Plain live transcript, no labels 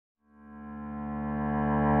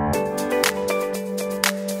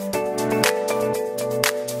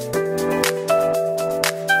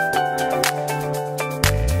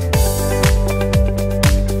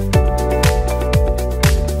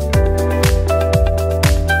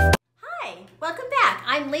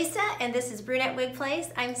and this is Brunette Wig Place.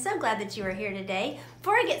 I'm so glad that you are here today.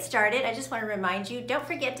 Before I get started, I just want to remind you, don't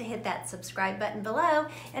forget to hit that subscribe button below,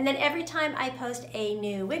 and then every time I post a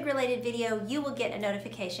new wig-related video, you will get a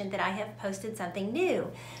notification that I have posted something new.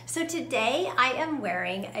 So today, I am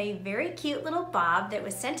wearing a very cute little bob that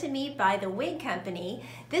was sent to me by the wig company.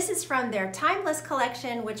 This is from their Timeless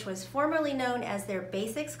collection, which was formerly known as their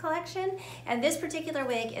Basics collection, and this particular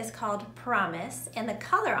wig is called Promise, and the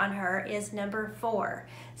color on her is number 4.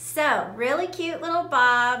 So really cute little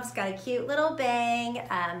bobs, got a cute little bang,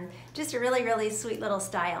 just a really sweet little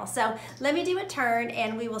style. So let me do a turn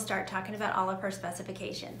and we will start talking about all of her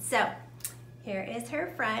specifications. So here is her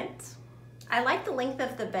front. I like the length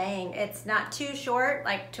of the bang. It's not too short,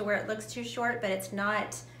 like to where it looks too short, but it's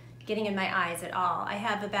not getting in my eyes at all. I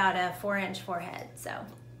have about a 4-inch forehead, so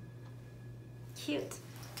cute.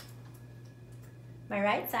 My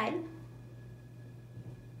right side.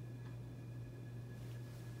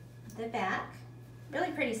 The back,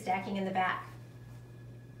 really pretty stacking in the back.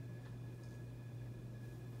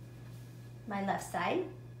 My left side.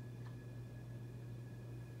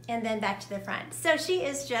 And then back to the front. So she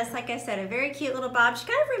is just, like I said, a very cute little bob. She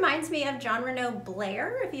kind of reminds me of John Renault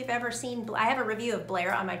Blair. If you've ever seen, I have a review of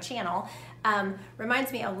Blair on my channel.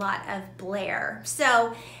 Reminds me a lot of Blair.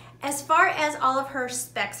 So as far as all of her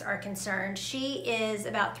specs are concerned, she is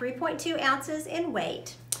about 3.2 ounces in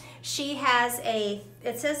weight. She has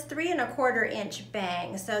it says 3¼ inch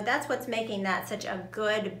bang, so that's what's making that such a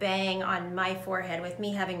good bang on my forehead with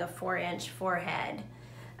me having a 4-inch forehead.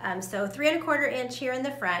 So 3¼ inch here in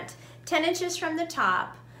the front, 10 inches from the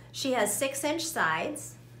top. She has 6-inch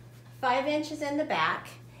sides, 5 inches in the back,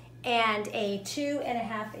 and a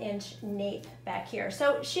 2½ inch nape back here.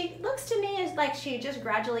 So she looks to me as like she just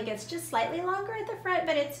gradually gets just slightly longer at the front,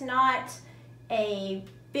 but it's not a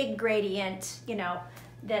big gradient, you know,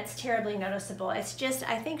 that's terribly noticeable. It's just,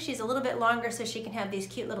 I think she's a little bit longer so she can have these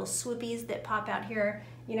cute little swoopies that pop out here,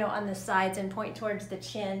 you know, on the sides and point towards the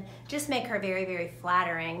chin. Just make her very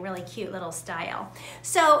flattering, really cute little style.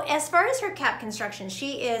 So as far as her cap construction,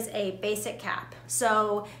 she is a basic cap.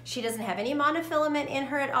 So she doesn't have any monofilament in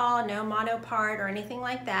her at all, no monopart or anything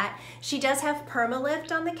like that. She does have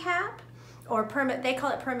perma-lift on the cap, or they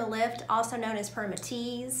call it perma-lift, also known as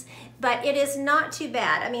perma-tease, but it is not too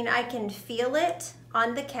bad. I mean, I can feel it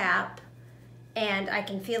on the cap and I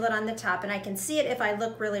can feel it on the top, and I can see it if I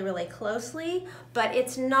look really closely, but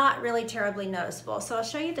it's not really terribly noticeable. So I'll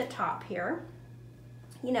show you the top here.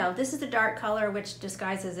 You know, this is a dark color, which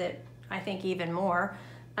disguises it, I think, even more,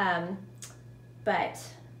 but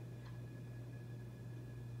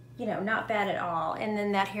you know, not bad at all. And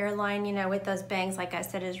then that hairline, you know, with those bangs, like I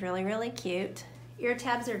said, is really cute. Ear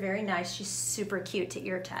tabs are very nice. She's super cute to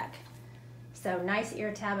ear tuck. So nice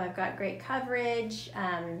ear tab. I've got great coverage.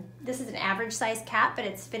 This is an average size cap, but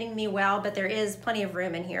it's fitting me well, but there is plenty of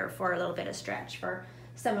room in here for a little bit of stretch for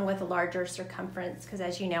someone with a larger circumference, because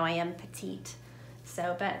as you know, I am petite.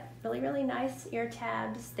 So, but really nice ear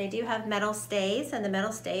tabs. They do have metal stays, and the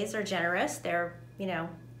metal stays are generous. They're, you know,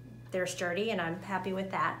 they're sturdy, and I'm happy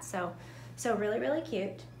with that. So really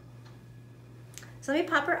cute. So let me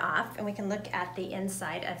pop her off and we can look at the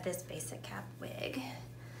inside of this basic cap wig.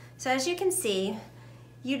 So as you can see,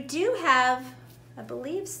 you do have, I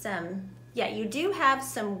believe you do have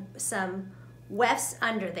some wefts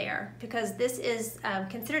under there, because this is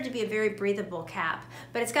considered to be a very breathable cap,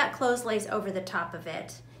 but it's got closed lace over the top of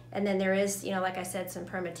it. And then there is, you know, like I said, some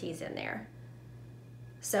perma-tease in there.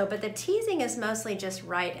 So, but the teasing is mostly just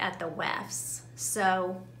right at the wefts.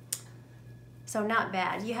 So not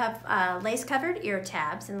bad. You have lace covered ear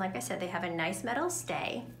tabs, and like I said, they have a nice metal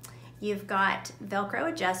stay. You've got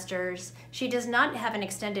Velcro adjusters. She does not have an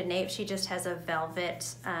extended nape. She just has a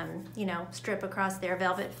velvet, you know, strip across there,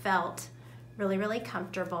 velvet felt, really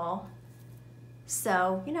comfortable.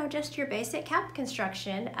 So, you know, just your basic cap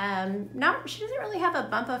construction. She doesn't really have a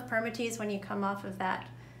bump of perma-tease when you come off of that,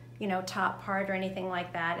 you know, top part or anything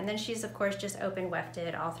like that. And then she's, of course, just open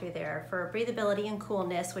wefted all through there for breathability and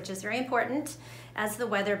coolness, which is very important as the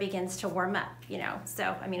weather begins to warm up, you know.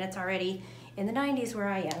 So, I mean, it's already in the 90s where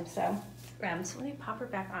I am. So let me pop her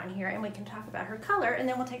back on here and we can talk about her color, and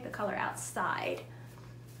then we'll take the color outside.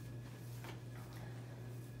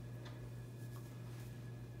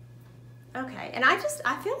 Okay, and I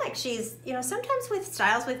feel like she's, you know, sometimes with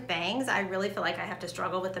styles with bangs, I really feel like I have to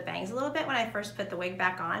struggle with the bangs a little bit when I first put the wig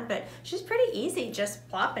back on, but she's pretty easy, just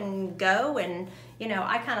plop and go, and, you know,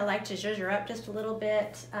 I kind of like to zhuzh her up just a little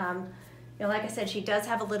bit. You know, like I said, she does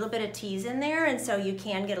have a little bit of tease in there, and so you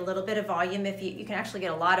can get a little bit of volume. If you can actually get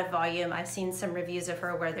a lot of volume. I've seen some reviews of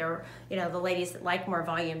her where there were, you know, the ladies that like more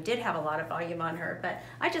volume did have a lot of volume on her, but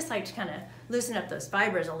I just like to kind of loosen up those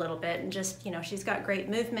fibers a little bit, and just, you know, she's got great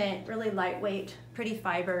movement, really lightweight, pretty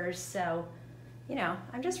fibers. So, you know,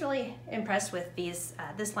 I'm just really impressed with these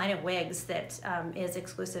this line of wigs that is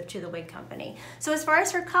exclusive to the wig company. So as far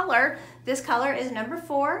as her color, this color is number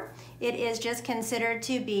 4. It is just considered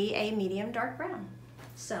to be a medium dark brown.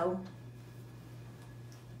 So,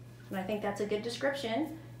 and I think that's a good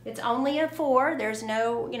description. It's only a 4. There's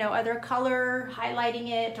no, you know, other color highlighting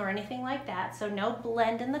it or anything like that. So no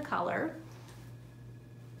blend in the color.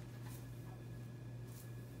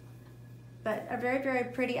 But a very, very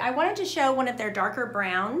pretty. I wanted to show one of their darker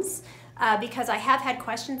browns because I have had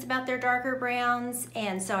questions about their darker browns,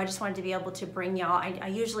 and so I just wanted to be able to bring y'all. I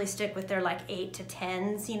usually stick with their like 8 to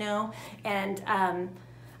 10s, you know, and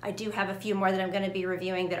I do have a few more that I'm going to be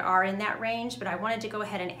reviewing that are in that range, but I wanted to go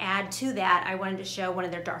ahead and add to that. I wanted to show one of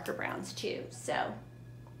their darker browns too. So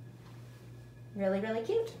really, really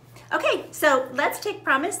cute. Okay, so let's take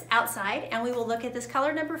Promise outside, and we will look at this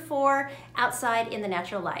color number 4 outside in the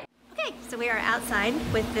natural light. Okay, so we are outside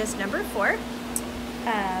with this number 4,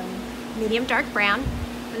 medium dark brown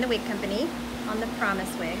from the wig company on the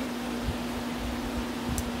Promise wig.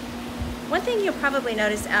 One thing you'll probably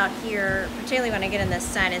notice out here, particularly when I get in the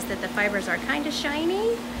sun, is that the fibers are kind of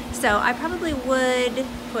shiny. So I probably would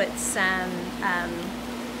put some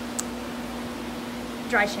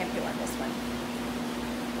dry shampoo on this one,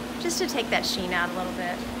 just to take that sheen out a little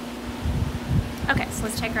bit. Okay, so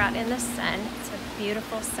let's take her out in the sun. It's a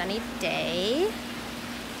beautiful sunny day.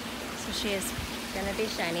 So she is gonna be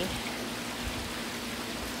shiny,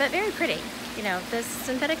 but very pretty. You know, the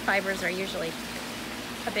synthetic fibers are usually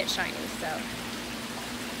a bit shiny, so.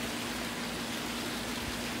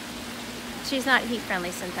 She's not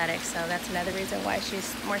heat-friendly synthetic, so that's another reason why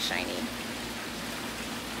she's more shiny.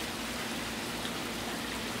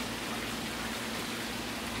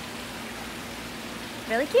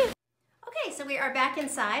 Really cute. Okay, so we are back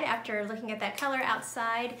inside after looking at that color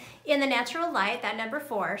outside in the natural light, that number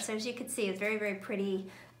 4. So as you can see, it's very, very pretty,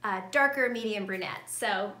 darker medium brunette.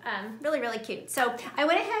 So really, really cute. So I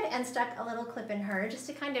went ahead and stuck a little clip in her just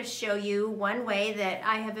to kind of show you one way that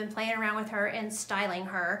I have been playing around with her and styling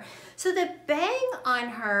her. So the bang on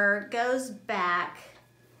her goes back,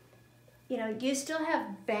 you know, you still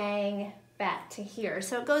have bang back to here.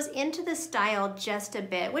 So it goes into the style just a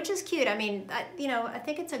bit, which is cute. I mean, you know, I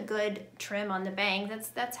think it's a good trim on the bang.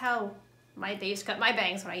 That's how they used to cut my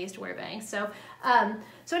bangs when I used to wear bangs. So,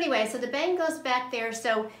 so anyway, so the bang goes back there.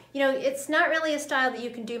 So, you know, it's not really a style that you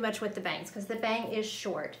can do much with the bangs because the bang is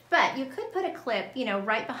short, but you could put a clip, you know,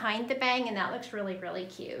 right behind the bang, and that looks really, really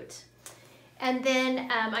cute. And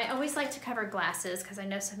then I always like to cover glasses because I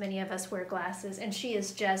know so many of us wear glasses, and she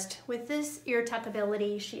is just, with this ear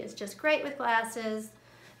tuckability, she is just great with glasses.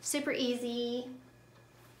 Super easy,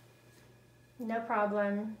 no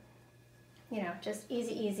problem. You know, just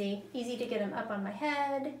easy, easy. Easy to get them up on my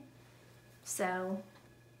head. So,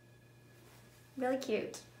 really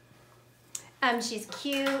cute. She's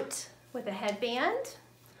cute with a headband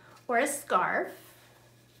or a scarf.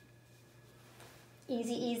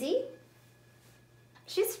 Easy, easy.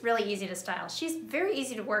 She's really easy to style. She's very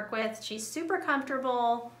easy to work with. She's super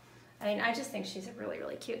comfortable. I mean, I just think she's a really,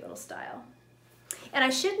 really cute little style. And I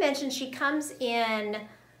should mention she comes in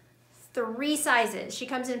 3 sizes. She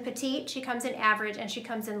comes in petite, she comes in average, and she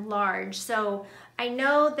comes in large. So I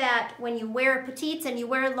know that when you wear petites and you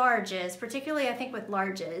wear larges, particularly I think with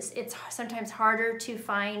larges, it's sometimes harder to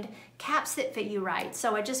find caps that fit you right.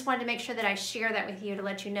 So I just wanted to make sure that I share that with you to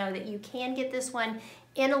let you know that you can get this one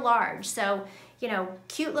in a large. So, you know,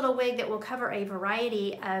 cute little wig that will cover a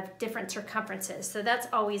variety of different circumferences. So that's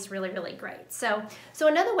always really, really great. So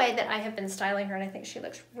another way that I have been styling her, and I think she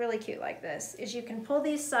looks really cute like this, is you can pull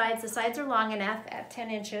these sides. The sides are long enough at 10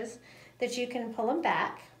 inches that you can pull them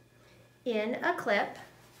back in a clip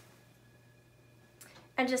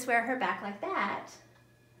and just wear her back like that,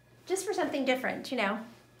 just for something different, you know.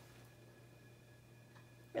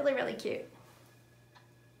 Really, really cute.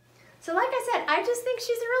 So like I said, I just think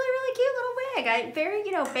she's a really, really cute little wig. Very,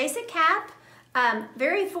 you know, basic cap,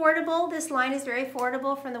 very affordable. This line is very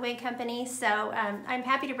affordable from the wig company. So I'm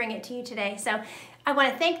happy to bring it to you today. So I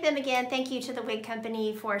want to thank them again. Thank you to the wig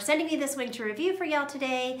company for sending me this wig to review for y'all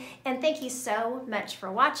today. And thank you so much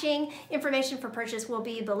for watching. Information for purchase will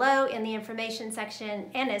be below in the information section.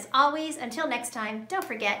 And as always, until next time, don't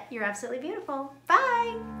forget, you're absolutely beautiful.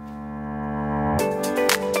 Bye.